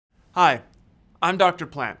Hi, I'm Dr.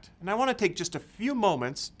 Plant, and I want to take just a few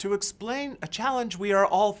moments to explain a challenge we are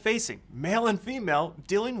all facing, male and female,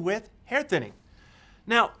 dealing with hair thinning.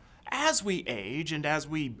 Now, as we age and as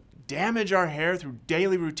we damage our hair through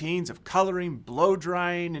daily routines of coloring, blow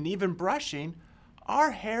drying, and even brushing,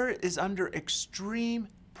 our hair is under extreme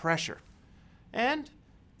pressure. And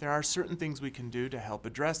there are certain things we can do to help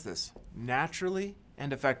address this naturally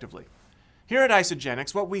and effectively. Here at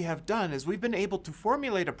Isagenix, what we have done is we've been able to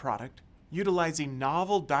formulate a product utilizing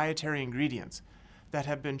novel dietary ingredients that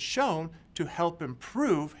have been shown to help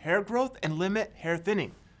improve hair growth and limit hair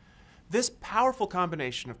thinning. This powerful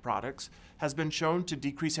combination of products has been shown to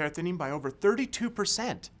decrease hair thinning by over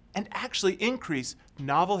 32% and actually increase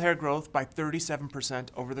novel hair growth by 37%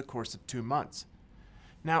 over the course of 2 months.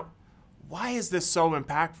 Now, why is this so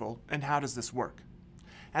impactful and how does this work?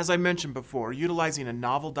 As I mentioned before, utilizing a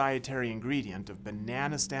novel dietary ingredient of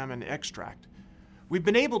banana stem extract, we've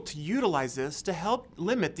been able to utilize this to help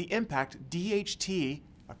limit the impact DHT,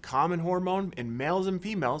 a common hormone in males and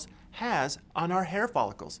females, has on our hair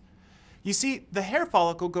follicles. You see, the hair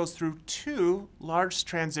follicle goes through 2 large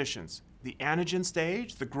transitions: the anagen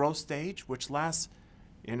stage, the growth stage, which lasts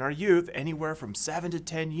in our youth anywhere from 7 to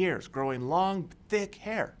 10 years, growing long, thick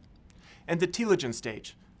hair, and the telogen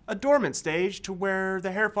stage, a dormant stage to where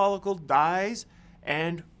the hair follicle dies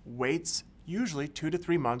and waits usually 2 to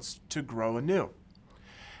 3 months to grow anew.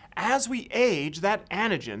 As we age, that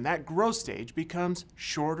anagen, that growth stage, becomes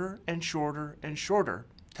shorter and shorter and shorter,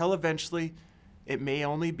 till eventually it may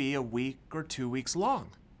only be a week or 2 weeks long.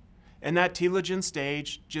 And that telogen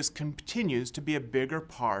stage just continues to be a bigger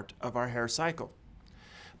part of our hair cycle.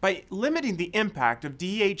 By limiting the impact of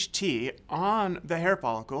DHT on the hair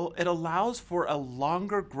follicle, it allows for a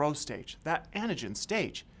longer growth stage, that anagen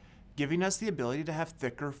stage, giving us the ability to have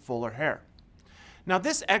thicker, fuller hair. Now,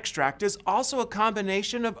 this extract is also a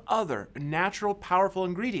combination of other natural, powerful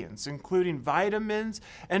ingredients, including vitamins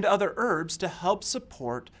and other herbs to help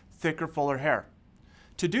support thicker, fuller hair.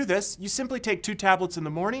 To do this, you simply take 2 tablets in the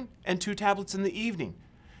morning and 2 tablets in the evening,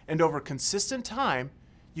 and over consistent time,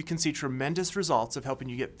 you can see tremendous results of helping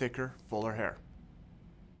you get thicker, fuller hair.